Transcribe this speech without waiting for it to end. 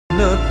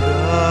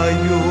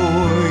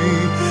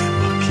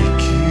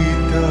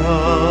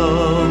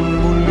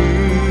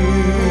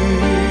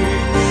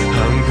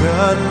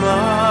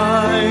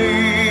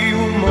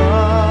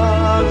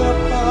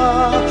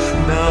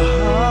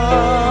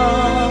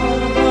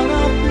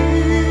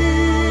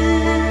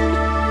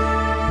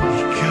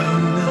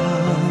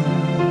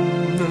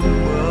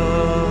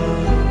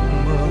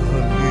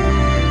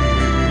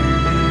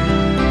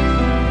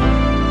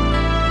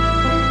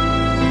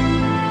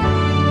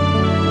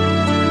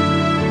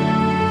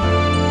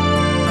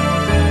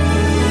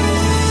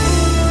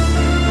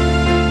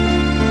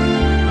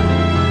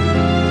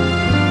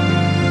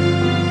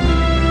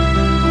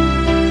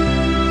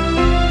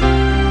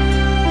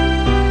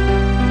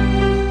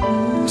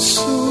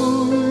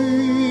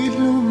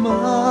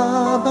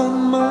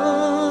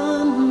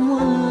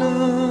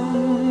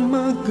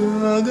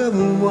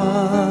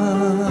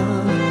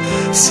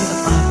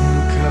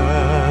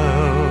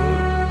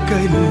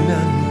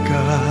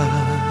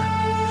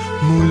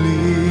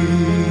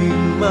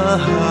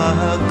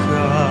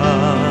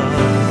Magulang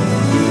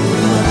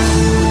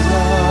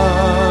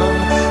man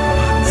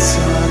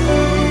sa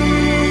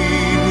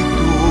atin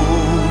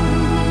itong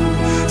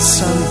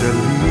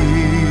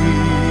sandali.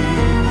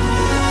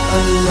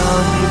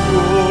 Alamin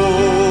mo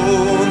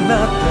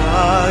na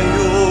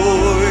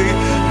tayo'y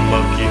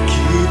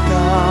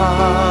magkikita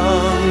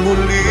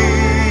muli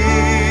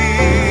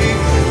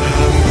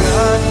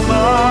hanggat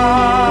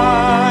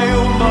may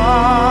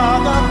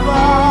umagat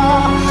pa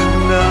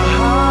na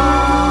harapin.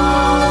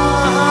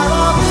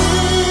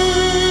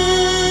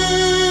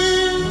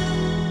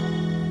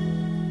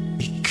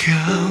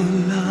 Ikaw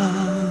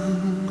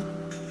lang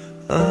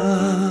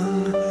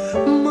ang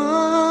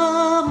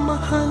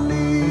mamahalin.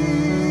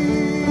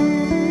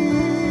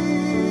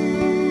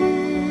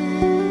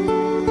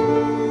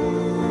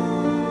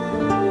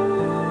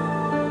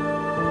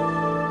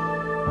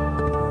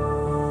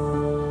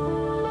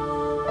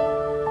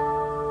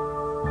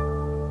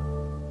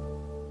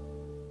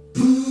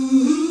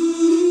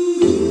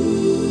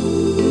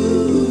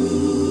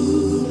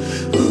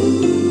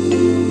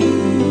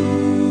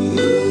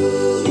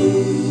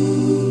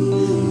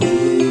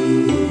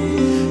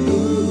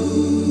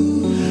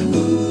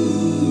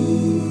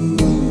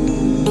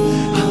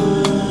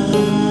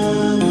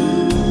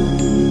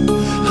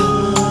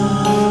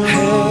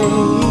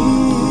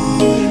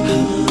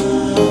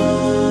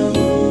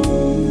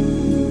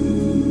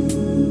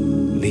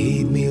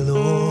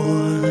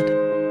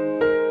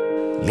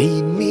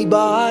 Lead me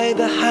by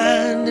the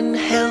hand and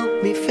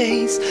help me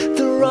face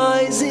the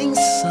rising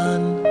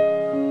sun.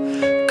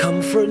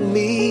 Comfort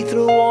me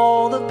through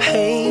all the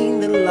pain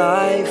that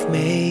life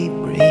may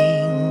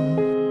bring.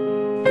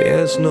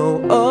 There's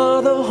no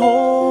other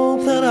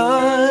hope that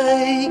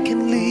I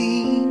can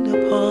lean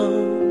upon.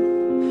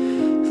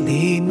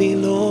 Lead me,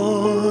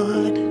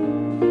 Lord,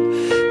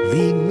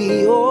 lead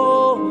me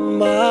all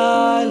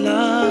my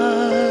life.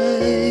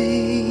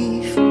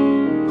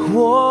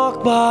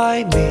 Walk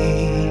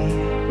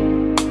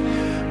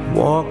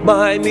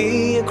by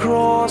me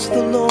across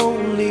the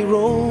lonely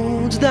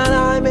roads that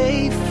I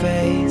may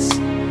face.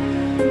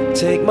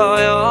 Take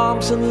my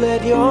arms and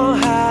let your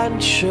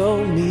hand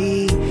show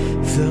me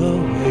the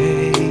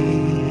way.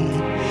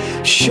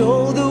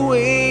 Show the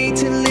way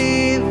to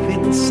live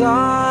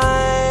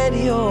inside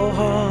your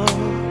heart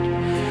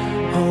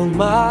all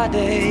my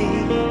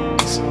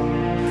days,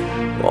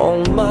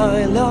 all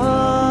my life.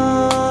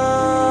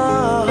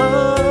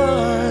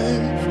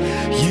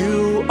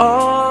 You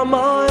are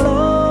my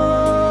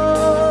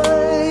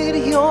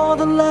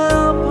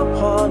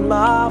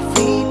my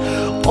feet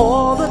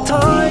all the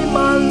time,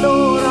 my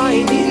Lord,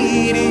 I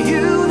need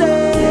you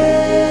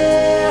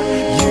there.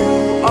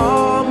 You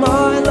are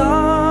my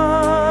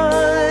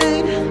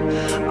light,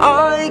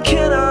 I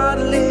cannot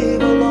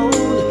live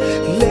alone.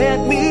 Let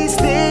me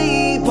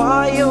stay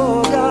by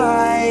your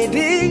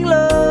guiding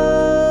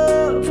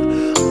love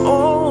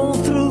all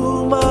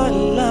through my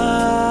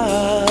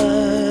life.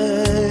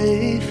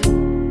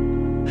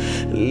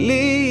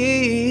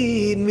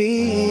 Lead me,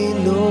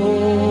 Lord.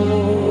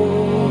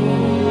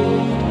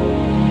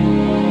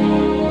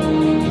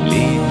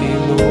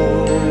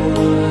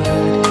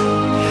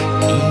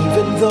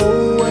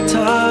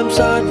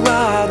 I'd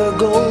rather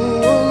go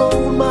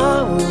alone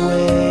my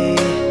way.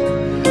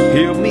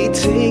 Help me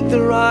take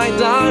the right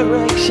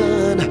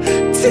direction.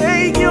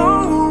 Take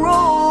your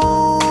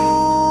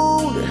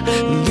road.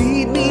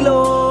 Lead me,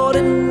 Lord,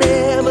 and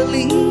never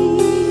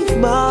leave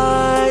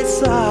my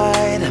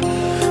side.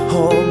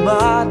 All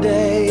my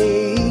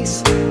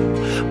days,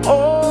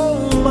 all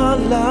my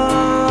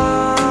life.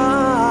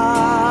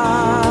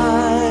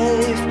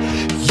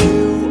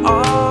 You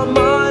are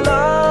my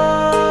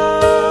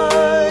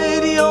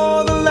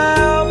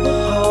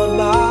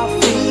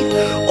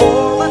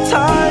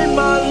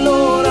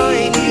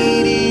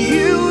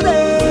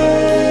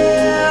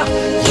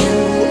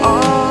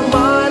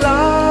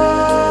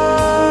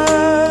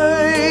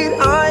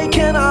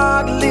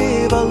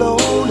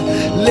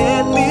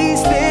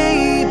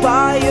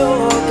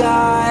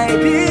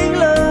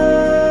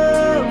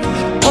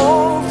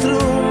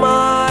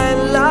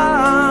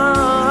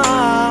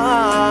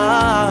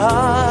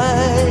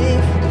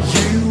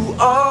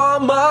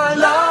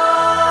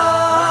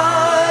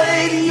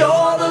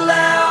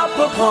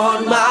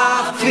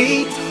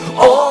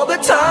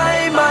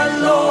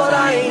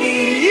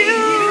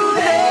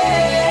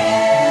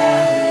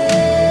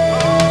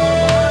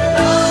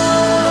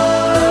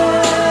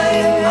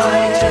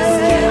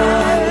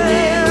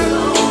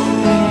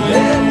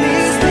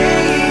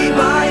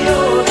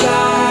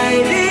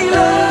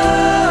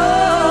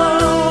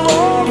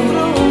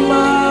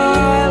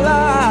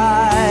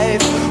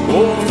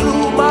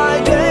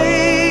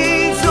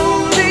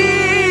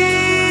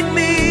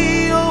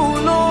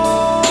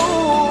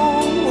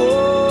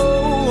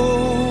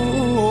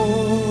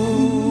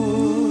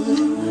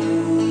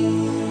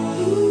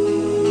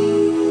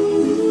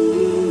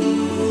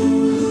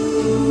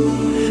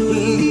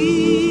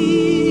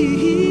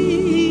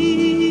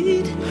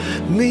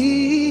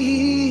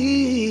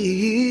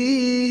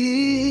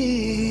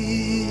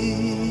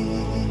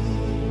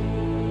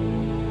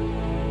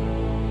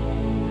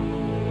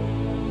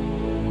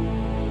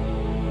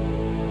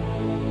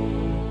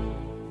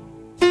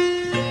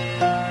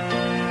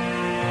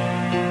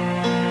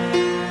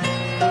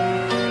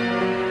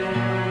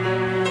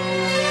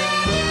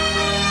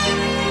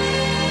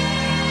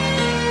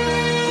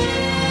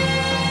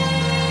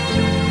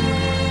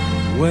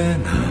when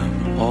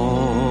I'm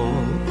all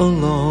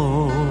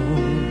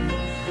alone,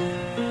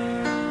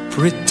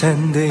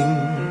 pretending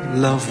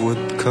love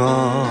would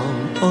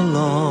come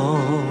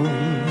along.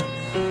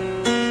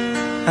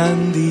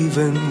 And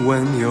even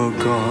when you're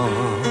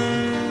gone,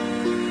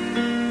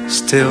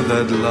 still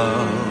that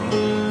love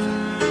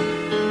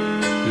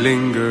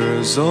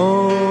lingers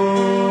on.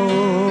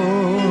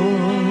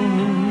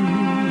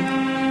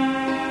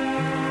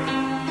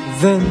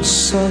 Then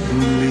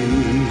suddenly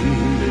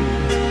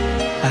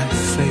I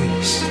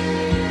face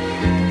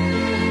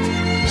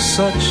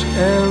such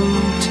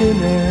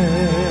emptiness.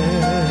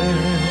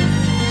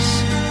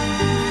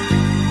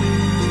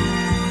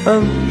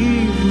 An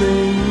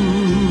evening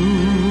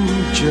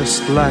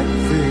just like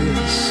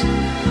this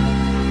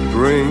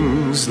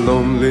brings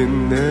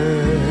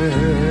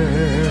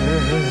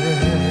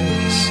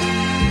loneliness.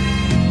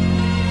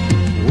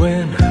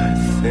 When I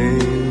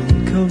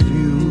think of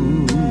you,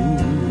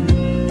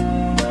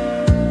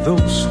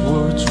 those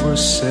words were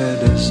said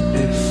as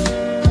if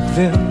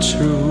they're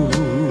true.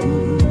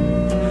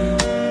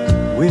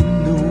 We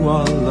knew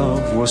our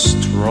love was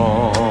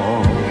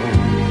strong,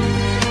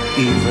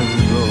 even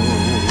though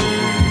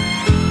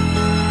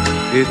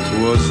it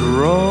was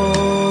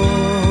wrong.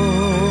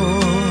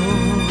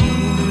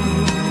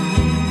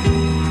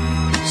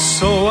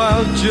 So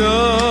I'll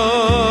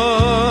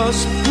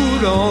just put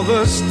all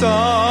the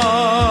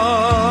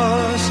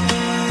stars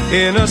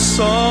in a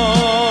song.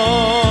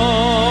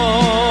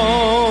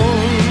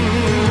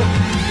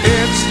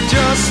 It's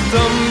just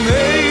a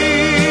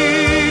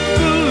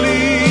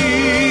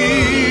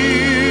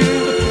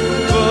make-believe,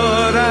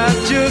 but I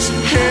just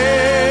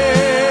can't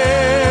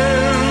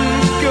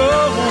go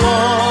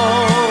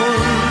on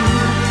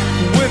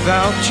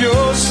without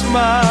your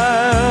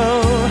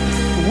smile,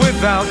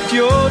 without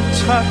your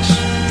touch,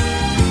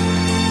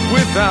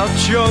 without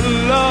your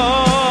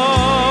love.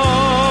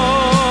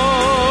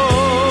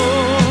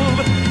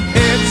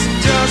 It's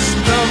just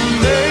a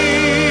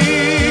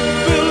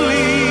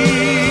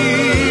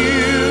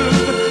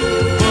make-believe,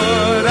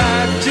 but I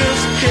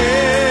just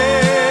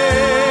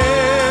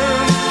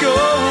can't go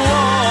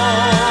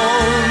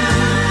on.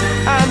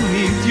 I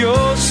need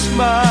your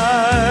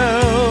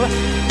smile,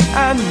 I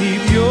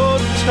need your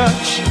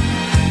touch,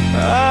 I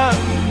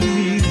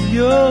need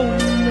your love.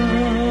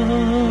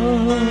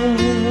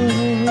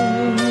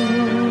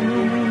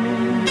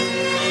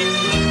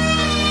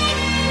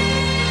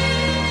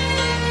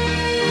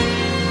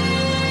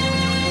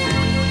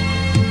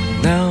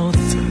 Now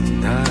the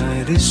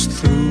night is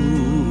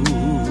through,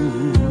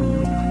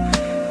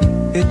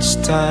 it's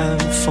time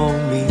for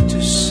me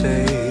to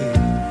say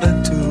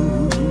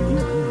adieu.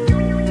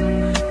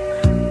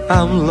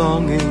 I'm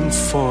longing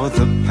for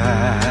the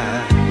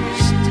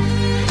past,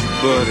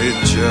 but it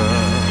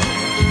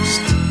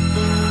just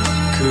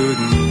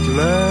couldn't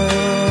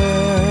last.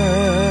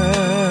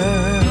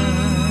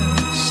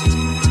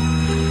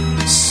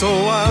 So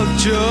I'll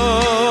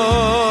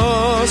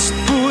just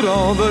put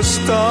all the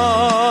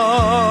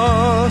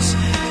stars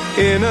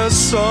in a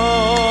song.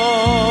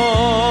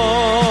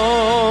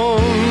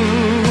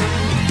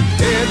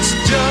 It's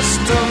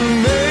just a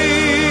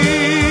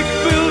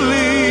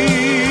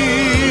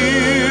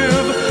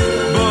make-believe,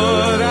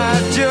 but I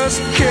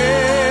just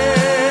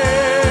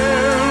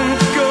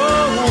can't go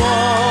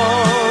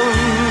on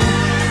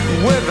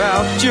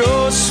without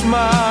your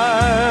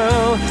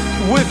smile,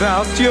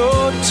 without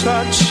your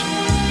touch,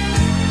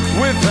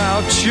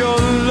 without your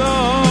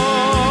love.